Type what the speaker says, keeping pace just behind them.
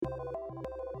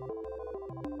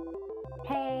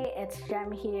it's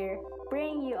Jem here,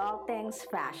 bringing you all things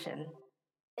fashion.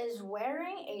 Is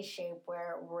wearing a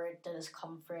shapewear worth the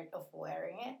discomfort of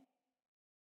wearing it?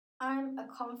 I'm a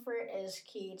comfort is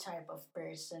key type of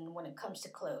person when it comes to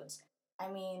clothes.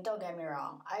 I mean, don't get me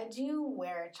wrong, I do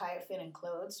wear tight fitting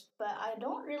clothes, but I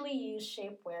don't really use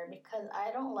shapewear because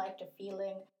I don't like the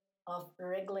feeling of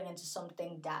wriggling into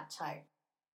something that tight.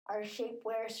 Are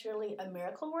shapewears really a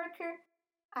miracle worker?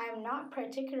 I'm not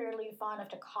particularly fond of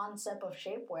the concept of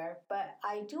shapewear, but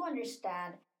I do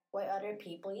understand why other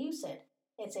people use it.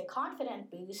 It's a confident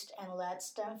boost and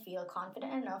lets them feel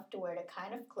confident enough to wear the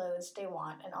kind of clothes they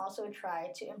want and also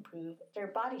try to improve their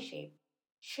body shape.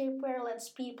 Shapewear lets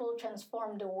people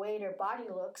transform the way their body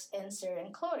looks in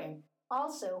certain clothing.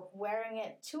 Also, wearing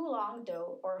it too long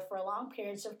though or for long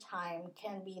periods of time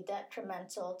can be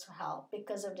detrimental to health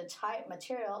because of the tight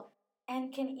material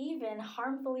and can even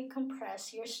harmfully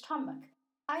compress your stomach.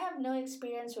 I have no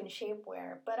experience with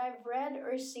shapewear, but I've read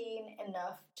or seen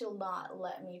enough to not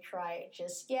let me try it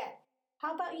just yet.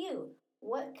 How about you?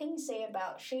 What can you say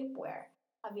about shapewear?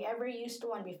 Have you ever used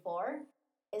one before?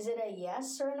 Is it a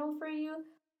yes or no for you?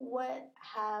 What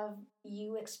have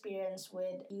you experienced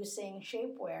with using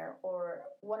shapewear, or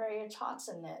what are your thoughts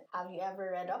on it? Have you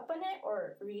ever read up on it,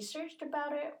 or researched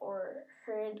about it, or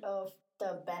heard of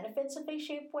the benefits of a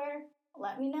shapewear?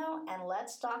 Let me know and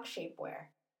let's talk shapewear.